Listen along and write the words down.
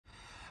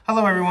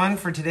Hello everyone,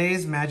 for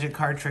today's magic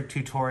card trick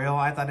tutorial,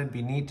 I thought it'd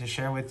be neat to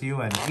share with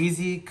you an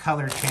easy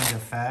color change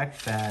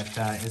effect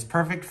that is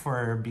perfect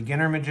for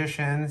beginner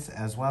magicians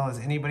as well as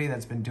anybody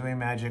that's been doing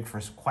magic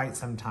for quite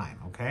some time,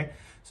 okay?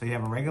 So you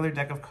have a regular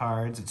deck of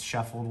cards, it's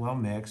shuffled, well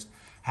mixed.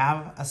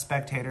 Have a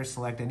spectator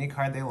select any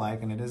card they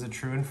like, and it is a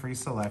true and free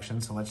selection,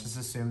 so let's just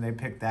assume they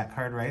picked that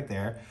card right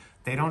there.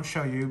 They don't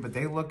show you, but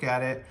they look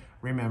at it,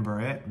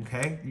 remember it,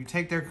 okay? You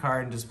take their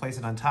card and just place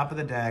it on top of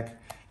the deck.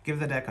 Give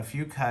the deck a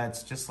few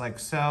cuts, just like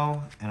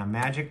so, and a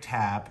magic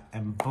tap,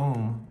 and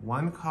boom,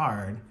 one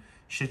card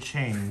should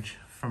change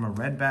from a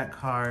red back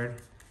card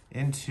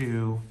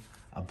into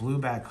a blue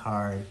back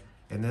card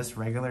in this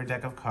regular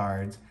deck of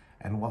cards.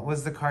 And what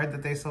was the card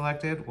that they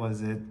selected?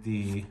 Was it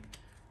the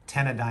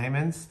 10 of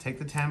diamonds? Take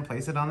the 10,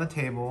 place it on the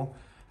table,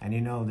 and you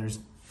know, there's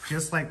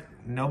just like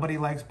nobody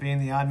likes being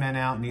the odd man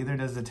out, neither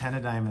does the 10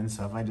 of diamonds.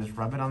 So if I just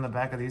rub it on the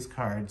back of these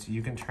cards,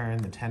 you can turn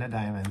the 10 of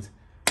diamonds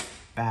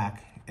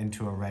back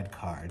into a red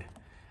card.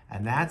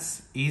 And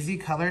that's easy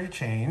color to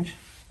change,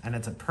 and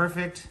it's a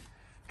perfect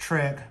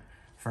trick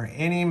for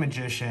any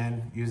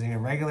magician using a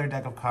regular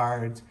deck of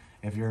cards.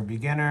 If you're a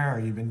beginner or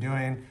you've been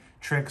doing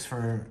tricks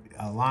for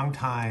a long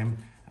time,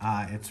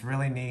 it's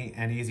really neat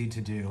and easy to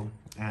do.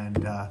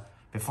 And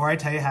before I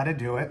tell you how to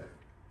do it,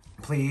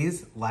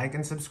 please like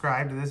and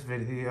subscribe to this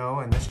video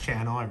and this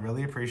channel. I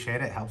really appreciate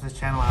it. It helps this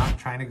channel out. I'm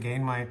trying to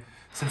gain my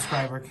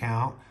subscriber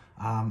count.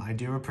 I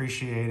do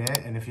appreciate it,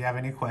 and if you have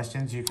any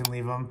questions, you can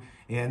leave them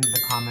in the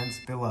comments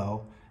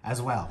below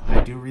as well. I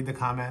do read the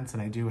comments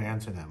and I do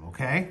answer them,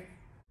 okay?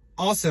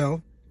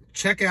 Also,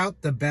 check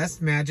out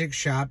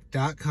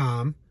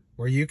thebestmagicshop.com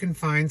where you can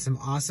find some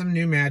awesome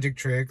new magic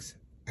tricks,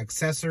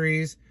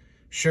 accessories,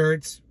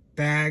 shirts,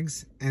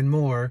 bags, and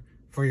more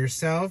for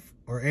yourself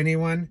or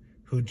anyone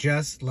who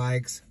just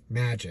likes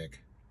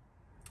magic.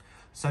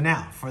 So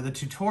now, for the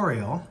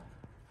tutorial,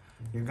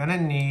 you're gonna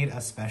need a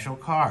special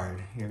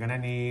card. You're gonna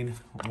need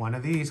one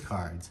of these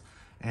cards.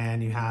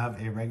 And you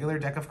have a regular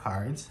deck of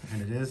cards,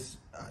 and it is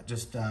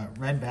just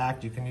red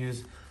backed. You can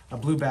use a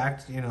blue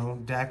backed,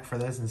 deck for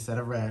this instead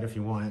of red if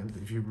you want,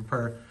 if you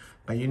prefer.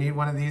 But you need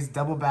one of these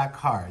double back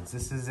cards.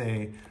 This is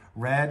a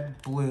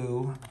red,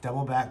 blue,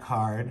 double back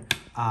card.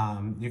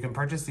 You can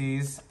purchase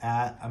these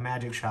at a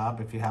magic shop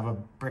if you have a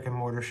brick and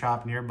mortar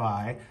shop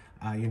nearby.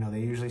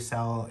 They usually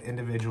sell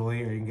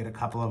individually, or you can get a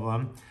couple of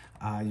them.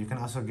 You can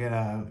also get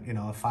a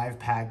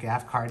 5-pack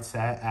gaff card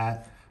set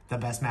at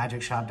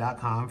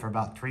thebestmagicshop.com for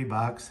about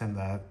 $3 and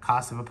the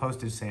cost of a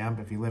postage stamp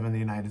if you live in the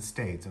United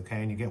States,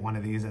 okay? And you get one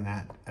of these in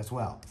that as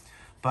well.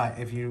 But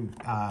if you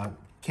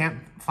can't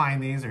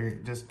find these or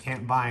just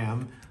can't buy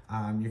them,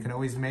 you can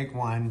always make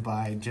one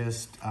by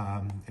just,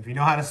 if you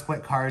know how to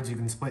split cards, you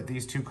can split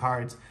these two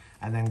cards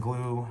and then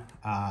glue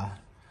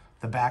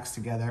the backs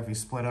together if you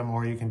split them,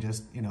 or you can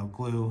just,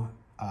 glue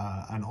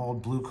an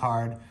old blue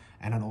card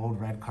and an old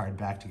red card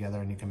back together,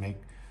 and you can make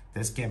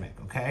this gimmick,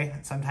 okay?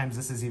 Sometimes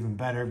this is even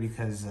better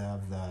because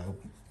of the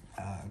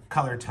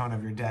color tone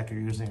of your deck.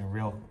 You're using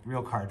a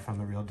real card from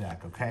the real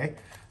deck, okay?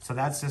 So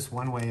that's just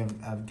one way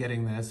of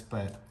getting this,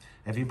 but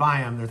if you buy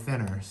them, they're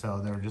thinner, so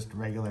they're just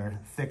regular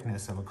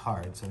thickness of a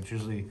card, so it's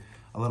usually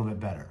a little bit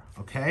better,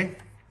 okay?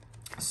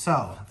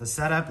 So the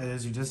setup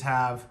is you just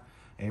have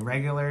a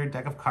regular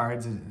deck of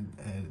cards,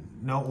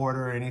 no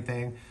order or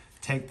anything.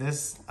 Take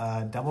this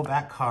double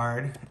back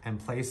card and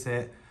place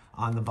it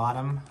on the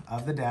bottom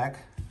of the deck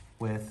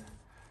with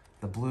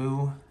the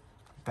blue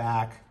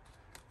back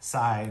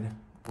side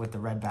with the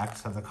red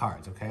backs of the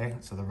cards, okay?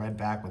 So the red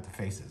back with the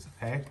faces,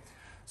 okay?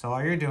 So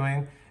all you're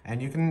doing,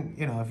 and you can,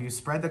 if you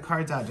spread the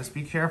cards out, just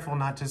be careful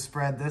not to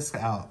spread this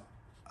out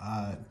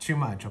too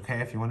much,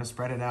 okay? If you want to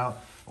spread it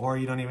out, or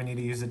you don't even need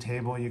to use a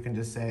table, you can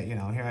just say,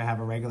 here I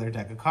have a regular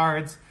deck of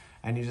cards,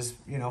 and you just,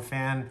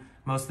 fan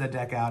most of the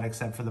deck out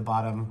except for the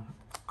bottom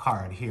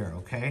card here,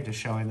 okay? Just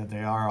showing that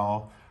they are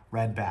all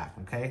red back,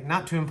 okay?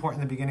 Not too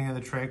important in the beginning of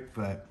the trick,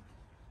 but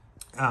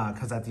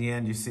because at the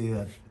end you see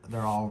that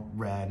they're all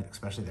red,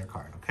 especially their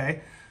card,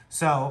 okay?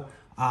 So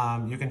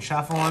you can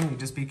shuffle them. You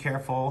just be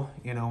careful,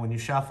 when you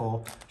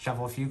shuffle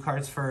a few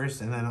cards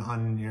first, and then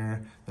on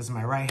this is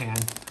my right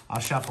hand, I'll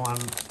shuffle them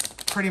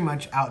pretty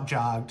much out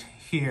jogged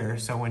here,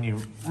 so when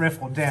you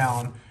riffle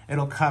down,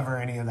 it'll cover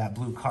any of that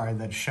blue card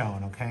that's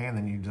shown, okay? And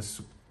then you just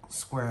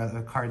square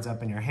the cards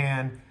up in your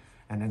hand,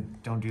 and then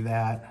don't do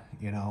that,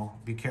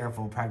 be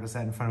careful, practice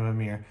that in front of a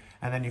mirror,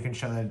 and then you can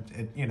show that,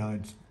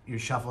 you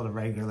shuffled a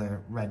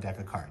regular red deck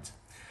of cards.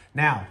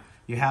 Now,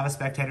 you have a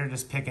spectator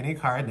just pick any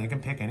card, and they can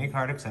pick any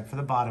card except for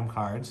the bottom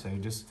card, so you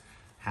just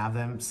have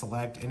them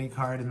select any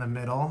card in the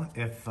middle.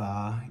 If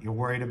you're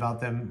worried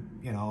about them,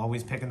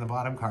 always picking the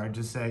bottom card,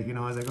 just say,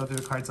 as I go through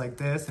the cards like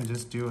this and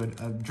just do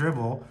a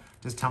dribble,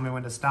 just tell me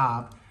when to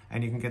stop,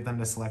 and you can get them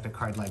to select a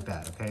card like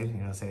that, okay?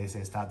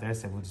 Say stop there,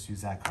 say we'll just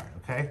use that card,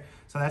 okay?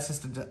 So that's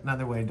just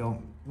another way.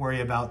 Don't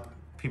worry about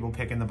people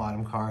picking the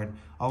bottom card.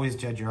 Always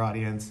judge your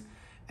audience.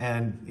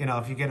 And,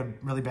 if you get a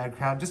really bad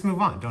crowd, just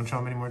move on. Don't show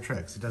them any more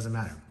tricks. It doesn't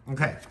matter.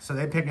 Okay, so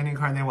they pick any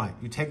card they want.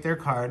 You take their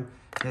card,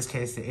 in this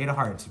case, the 8 of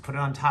hearts. You put it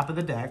on top of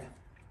the deck,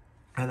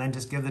 and then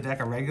just give the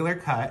deck a regular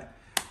cut,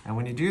 And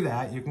when you do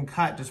that, you can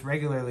cut just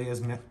regularly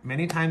as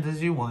many times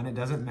as you want. It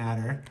doesn't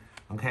matter,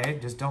 okay?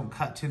 Just don't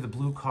cut to the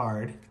blue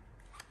card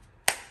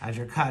as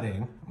you're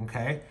cutting,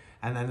 okay?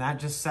 And then that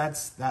just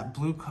sets that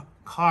blue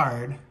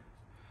card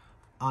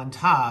on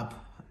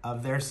top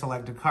of their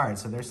selected card.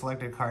 So their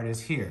selected card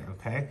is here,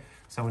 okay?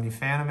 So when you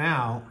fan them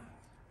out,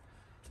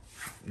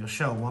 you'll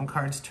show one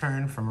card's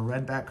turned from a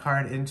red back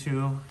card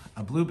into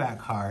a blue back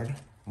card,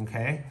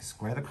 okay?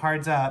 Square the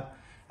cards up,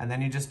 and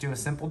then you just do a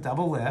simple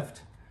double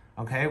lift,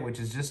 okay? Which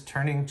is just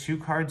turning 2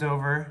 cards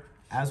over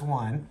as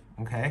one,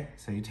 okay?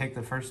 So you take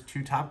the first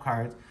 2 top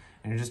cards,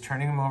 and you're just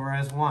turning them over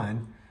as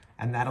one,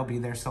 and that'll be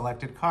their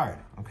selected card,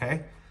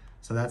 okay?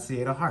 So that's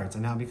the 8 of hearts.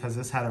 And now because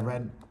this had a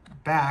red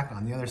back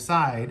on the other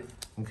side,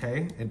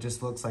 okay, it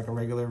just looks like a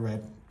regular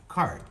red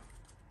card.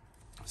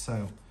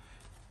 So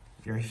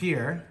you're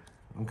here,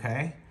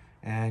 okay,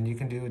 and you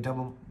can do a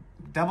double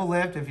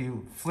lift. If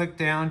you flick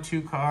down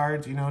 2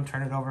 cards, you know,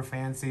 turn it over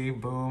fancy,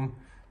 boom,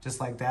 just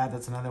like that.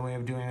 That's another way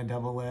of doing a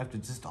double lift.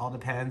 It just all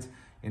depends.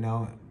 You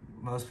know,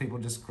 most people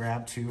just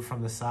grab 2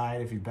 from the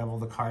side. If you bevel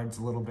the cards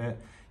a little bit,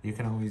 you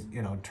can always,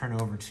 you know, turn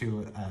over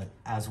 2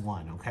 as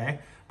one, okay?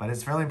 But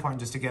it's really important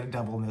just to get a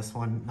double in this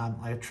one,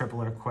 not like a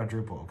triple or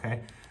quadruple,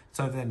 okay?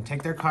 So then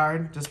take their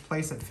card, just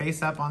place it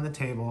face up on the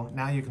table.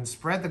 Now you can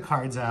spread the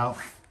cards out,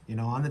 you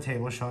know, on the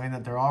table, showing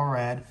that they're all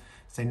red.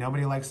 Say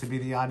nobody likes to be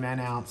the odd man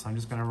out, so I'm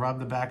just gonna rub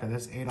the back of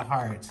this 8 of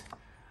hearts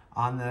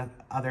on the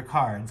other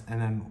cards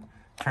and then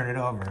turn it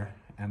over,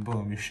 and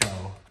boom, you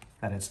show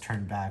that it's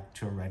turned back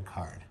to a red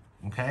card,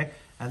 okay?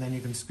 And then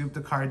you can scoop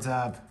the cards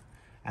up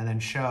and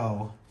then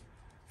show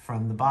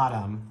from the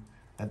bottom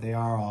that they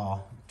are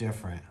all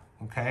different,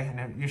 okay? And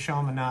if you show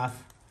them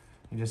enough,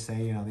 you just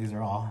say, you know, these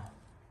are all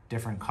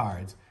different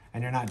cards,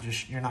 and you're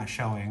not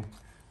showing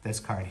this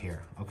card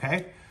here,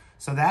 okay?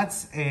 So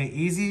that's a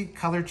easy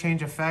color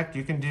change effect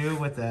you can do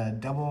with a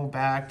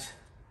double-backed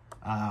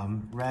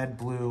red,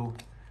 blue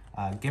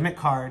gimmick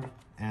card.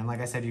 And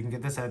like I said, you can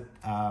get this at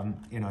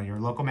you know, your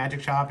local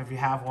magic shop if you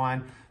have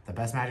one.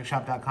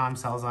 Thebestmagicshop.com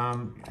sells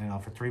them, you know,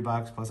 for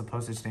 $3 plus a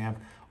postage stamp,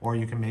 or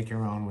you can make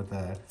your own with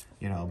a,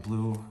 you know,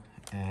 blue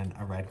and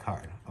a red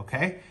card,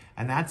 okay?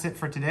 And that's it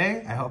for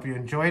today. I hope you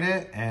enjoyed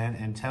it, and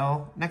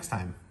until next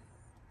time.